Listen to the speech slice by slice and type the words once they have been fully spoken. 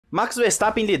Max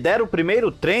Verstappen lidera o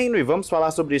primeiro treino e vamos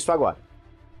falar sobre isso agora.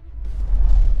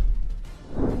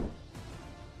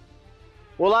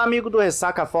 Olá, amigo do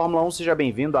Ressaca Fórmula 1, seja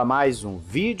bem-vindo a mais um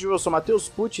vídeo. Eu sou Matheus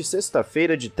Pucci,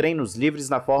 sexta-feira de treinos livres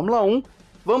na Fórmula 1.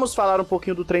 Vamos falar um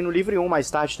pouquinho do treino livre 1, mais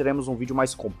tarde teremos um vídeo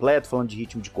mais completo falando de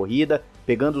ritmo de corrida,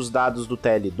 pegando os dados do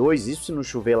TL2, isso se não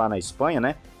chover lá na Espanha,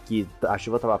 né, que a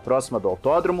chuva estava próxima do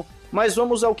autódromo. Mas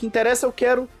vamos ao que interessa, eu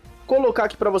quero colocar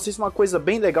aqui para vocês uma coisa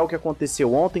bem legal que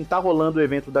aconteceu ontem. Tá rolando o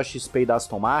evento da XP e da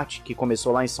Aston Martin, que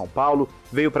começou lá em São Paulo,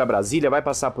 veio para Brasília, vai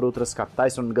passar por outras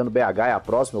capitais, se não me engano BH é a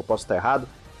próxima, eu posso estar errado,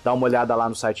 dá uma olhada lá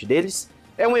no site deles.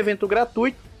 É um evento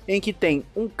gratuito, em que tem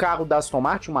um carro da Aston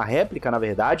Martin, uma réplica na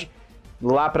verdade,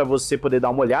 lá para você poder dar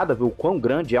uma olhada, ver o quão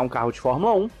grande é um carro de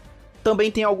Fórmula 1. Também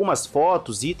tem algumas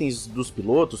fotos, itens dos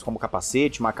pilotos, como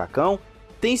capacete, macacão,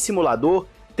 tem simulador,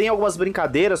 tem algumas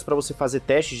brincadeiras para você fazer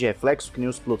testes de reflexo que nem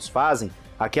os pilotos fazem,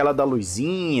 aquela da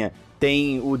luzinha,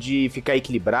 tem o de ficar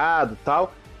equilibrado e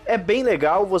tal. É bem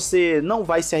legal, você não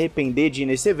vai se arrepender de ir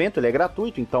nesse evento, ele é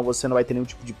gratuito, então você não vai ter nenhum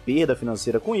tipo de perda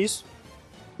financeira com isso.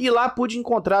 E lá pude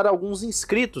encontrar alguns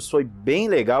inscritos, foi bem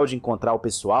legal de encontrar o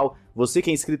pessoal. Você que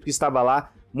é inscrito que estava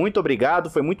lá, muito obrigado,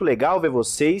 foi muito legal ver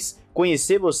vocês,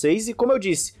 conhecer vocês. E como eu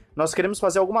disse, nós queremos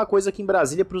fazer alguma coisa aqui em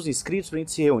Brasília para os inscritos, para a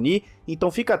gente se reunir.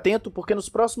 Então fica atento, porque nos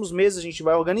próximos meses a gente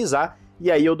vai organizar. E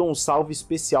aí eu dou um salve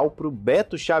especial para o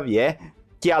Beto Xavier,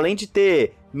 que além de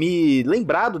ter me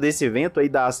lembrado desse evento aí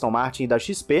da Aston Martin e da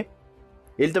XP,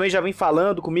 ele também já vem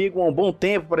falando comigo há um bom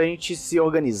tempo pra gente se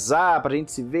organizar, pra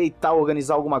gente se ver e tal,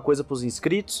 organizar alguma coisa pros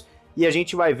inscritos, e a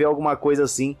gente vai ver alguma coisa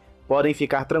assim, podem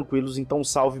ficar tranquilos, então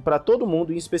salve pra todo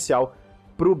mundo, em especial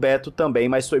pro Beto também,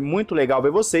 mas foi muito legal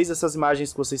ver vocês, essas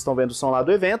imagens que vocês estão vendo são lá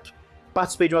do evento,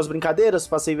 participei de umas brincadeiras,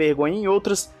 passei vergonha em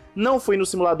outras, não fui no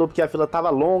simulador porque a fila tava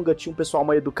longa, tinha um pessoal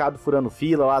mal educado furando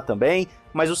fila lá também,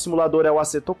 mas o simulador é o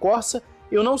Assetto Corsa,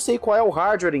 eu não sei qual é o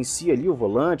hardware em si ali, o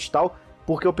volante e tal,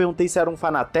 porque eu perguntei se era um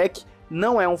Fanatec,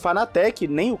 não é um Fanatec,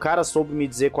 nem o cara soube me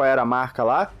dizer qual era a marca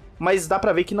lá, mas dá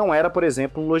pra ver que não era, por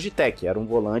exemplo, um Logitech, era um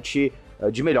volante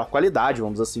de melhor qualidade,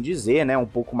 vamos assim dizer, né, um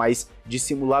pouco mais de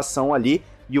simulação ali,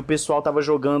 e o pessoal tava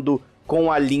jogando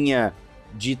com a linha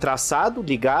de traçado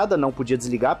ligada, não podia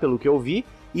desligar pelo que eu vi,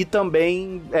 e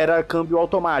também era câmbio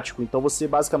automático, então você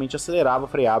basicamente acelerava,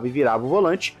 freava e virava o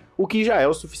volante, o que já é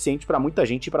o suficiente para muita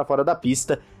gente ir para fora da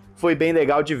pista, foi bem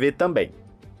legal de ver também.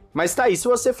 Mas tá aí, se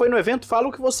você foi no evento, fala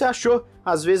o que você achou.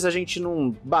 Às vezes a gente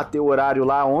não bateu o horário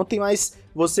lá ontem, mas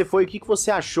você foi, o que você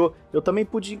achou? Eu também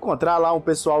pude encontrar lá um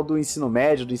pessoal do ensino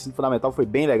médio, do ensino fundamental, foi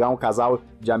bem legal, um casal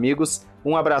de amigos.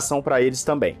 Um abração pra eles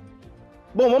também.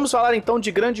 Bom, vamos falar então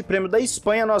de Grande Prêmio da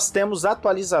Espanha. Nós temos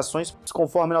atualizações,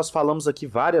 conforme nós falamos aqui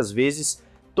várias vezes.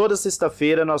 Toda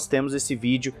sexta-feira nós temos esse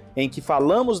vídeo em que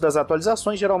falamos das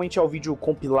atualizações, geralmente é o vídeo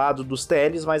compilado dos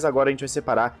TLs, mas agora a gente vai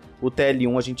separar o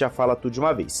TL1, a gente já fala tudo de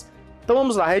uma vez. Então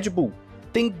vamos lá, Red Bull.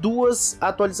 Tem duas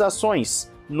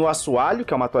atualizações, no assoalho,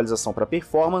 que é uma atualização para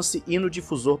performance, e no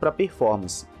difusor para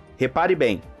performance. Repare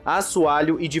bem,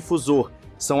 assoalho e difusor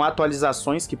são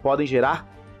atualizações que podem gerar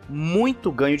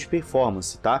muito ganho de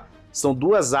performance, tá? São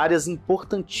duas áreas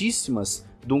importantíssimas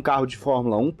de um carro de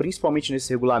Fórmula 1, principalmente nesse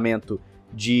regulamento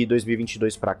de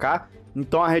 2022 para cá,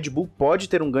 então a Red Bull pode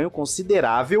ter um ganho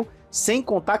considerável, sem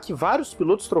contar que vários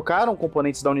pilotos trocaram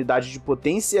componentes da unidade de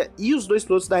potência e os dois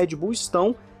pilotos da Red Bull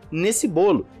estão nesse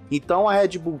bolo. Então a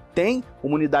Red Bull tem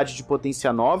uma unidade de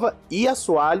potência nova e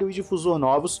assoalho e difusor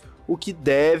novos, o que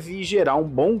deve gerar um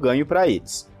bom ganho para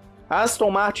eles. A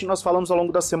Aston Martin, nós falamos ao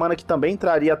longo da semana que também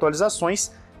traria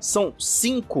atualizações, são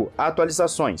 5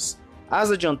 atualizações.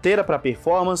 Asa dianteira para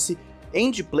performance,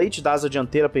 endplate da asa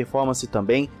dianteira performance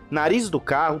também, nariz do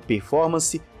carro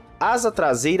performance, asa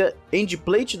traseira,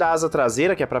 endplate da asa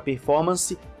traseira que é para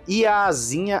performance e a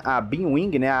asinha, a beam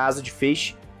wing, né, a asa de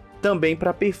feixe também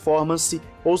para performance,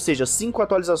 ou seja, 5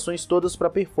 atualizações todas para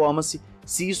performance.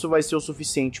 Se isso vai ser o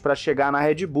suficiente para chegar na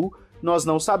Red Bull, nós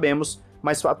não sabemos,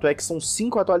 mas fato é que são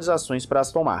 5 atualizações para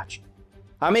Aston Martin.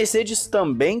 A Mercedes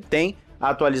também tem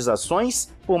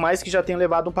atualizações, por mais que já tenha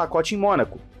levado um pacote em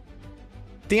Mônaco.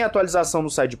 Tem atualização no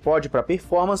sidepod para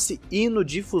performance e no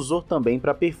difusor também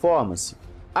para performance.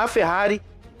 A Ferrari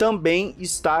também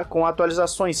está com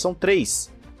atualizações, são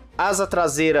 3. Asa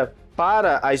traseira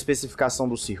para a especificação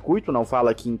do circuito, não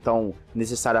fala aqui então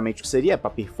necessariamente o que seria, é para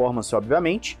performance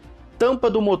obviamente.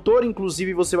 Tampa do motor,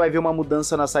 inclusive você vai ver uma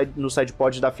mudança no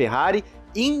sidepod da Ferrari,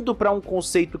 indo para um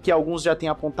conceito que alguns já têm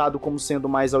apontado como sendo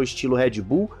mais ao estilo Red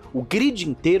Bull. O grid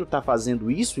inteiro está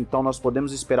fazendo isso, então nós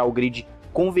podemos esperar o grid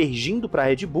convergindo para a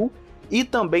Red Bull, e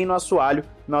também no assoalho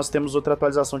nós temos outra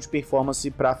atualização de performance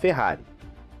para a Ferrari.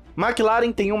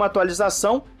 McLaren tem uma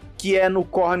atualização que é no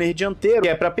corner dianteiro, que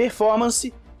é para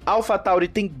performance, A AlphaTauri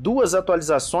tem 2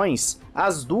 atualizações,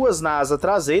 as 2 na asa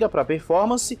traseira para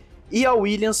performance, e a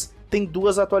Williams tem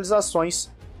 2 atualizações,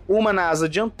 uma na asa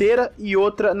dianteira e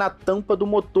outra na tampa do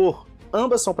motor.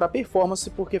 Ambas são para performance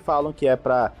porque falam que é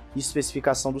para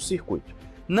especificação do circuito.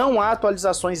 Não há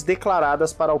atualizações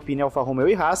declaradas para Alpine, Alfa Romeo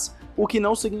e Haas, o que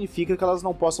não significa que elas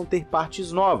não possam ter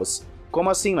partes novas. Como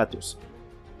assim, Matheus?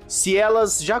 Se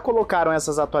elas já colocaram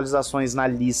essas atualizações na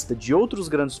lista de outros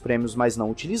grandes prêmios, mas não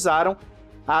utilizaram,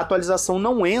 a atualização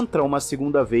não entra uma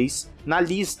segunda vez na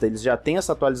lista. Eles já têm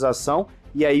essa atualização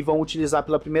e aí vão utilizar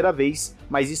pela primeira vez,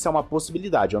 mas isso é uma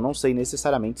possibilidade. Eu não sei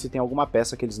necessariamente se tem alguma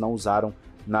peça que eles não usaram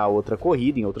na outra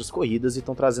corrida, em outras corridas, e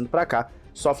estão trazendo para cá,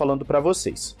 só falando para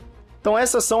vocês. Então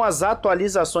essas são as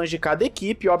atualizações de cada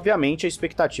equipe, e obviamente a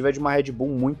expectativa é de uma Red Bull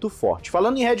muito forte.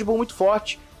 Falando em Red Bull muito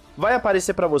forte, vai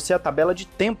aparecer para você a tabela de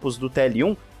tempos do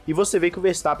TL1, e você vê que o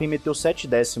Verstappen meteu 7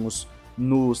 décimos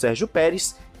no Sérgio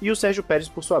Pérez, e o Sérgio Pérez,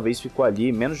 por sua vez, ficou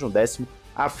ali menos de 1 décimo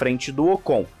à frente do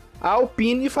Ocon. A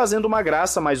Alpine fazendo uma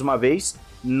graça mais uma vez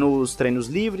nos treinos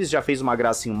livres, já fez uma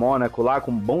graça em Mônaco lá,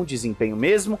 com bom desempenho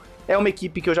mesmo. É uma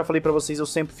equipe que eu já falei pra vocês, eu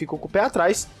sempre fico com o pé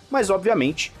atrás, mas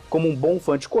obviamente, como um bom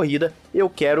fã de corrida, eu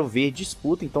quero ver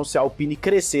disputa, então se a Alpine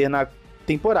crescer na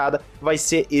temporada, vai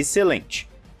ser excelente.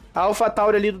 A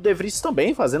AlphaTauri ali do De Vries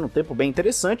também fazendo um tempo bem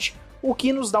interessante, o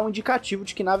que nos dá um indicativo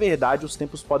de que na verdade os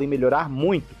tempos podem melhorar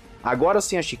muito. Agora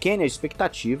sem a chicane, a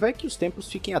expectativa é que os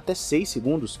tempos fiquem até 6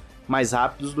 segundos mais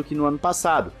rápidos do que no ano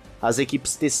passado. As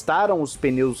equipes testaram os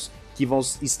pneus que vão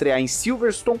estrear em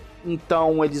Silverstone,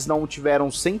 então eles não tiveram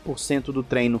 100% do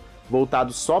treino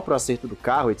voltado só para o acerto do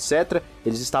carro, etc.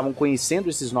 Eles estavam conhecendo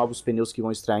esses novos pneus que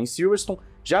vão estrear em Silverstone.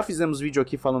 Já fizemos vídeo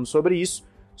aqui falando sobre isso,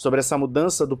 sobre essa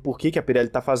mudança do porquê que a Pirelli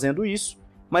está fazendo isso,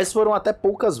 mas foram até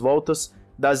poucas voltas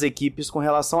das equipes com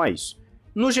relação a isso.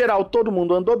 No geral, todo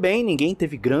mundo andou bem, ninguém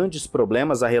teve grandes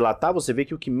problemas a relatar. Você vê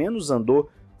que o que menos andou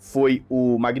foi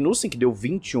o Magnussen, que deu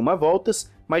 21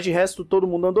 voltas, mas de resto todo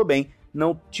mundo andou bem.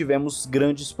 Não tivemos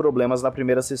grandes problemas na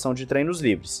primeira sessão de treinos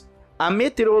livres. A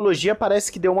meteorologia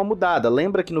parece que deu uma mudada.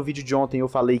 Lembra que no vídeo de ontem eu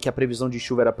falei que a previsão de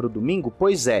chuva era para o domingo?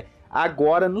 Pois é,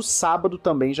 agora no sábado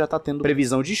também já está tendo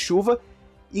previsão de chuva.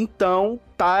 Então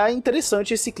tá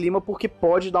interessante esse clima porque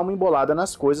pode dar uma embolada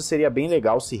nas coisas. Seria bem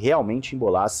legal se realmente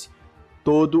embolasse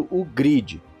todo o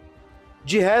grid.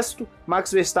 De resto,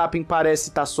 Max Verstappen parece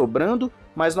estar sobrando,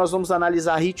 mas nós vamos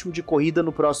analisar ritmo de corrida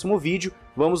no próximo vídeo.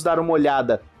 Vamos dar uma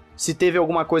olhada se teve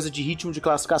alguma coisa de ritmo de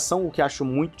classificação, o que acho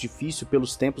muito difícil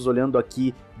pelos tempos, olhando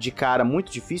aqui de cara,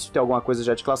 muito difícil ter alguma coisa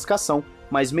já de classificação,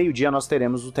 mas meio-dia nós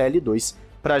teremos o TL2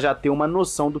 para já ter uma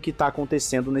noção do que está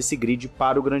acontecendo nesse grid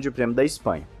para o Grande Prêmio da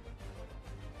Espanha.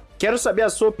 Quero saber a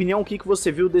sua opinião, o que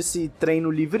você viu desse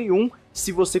treino livre 1,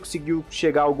 se você conseguiu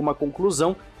chegar a alguma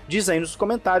conclusão, diz aí nos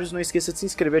comentários, não esqueça de se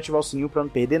inscrever e ativar o sininho para não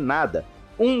perder nada.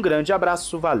 Um grande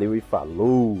abraço, valeu e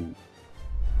falou!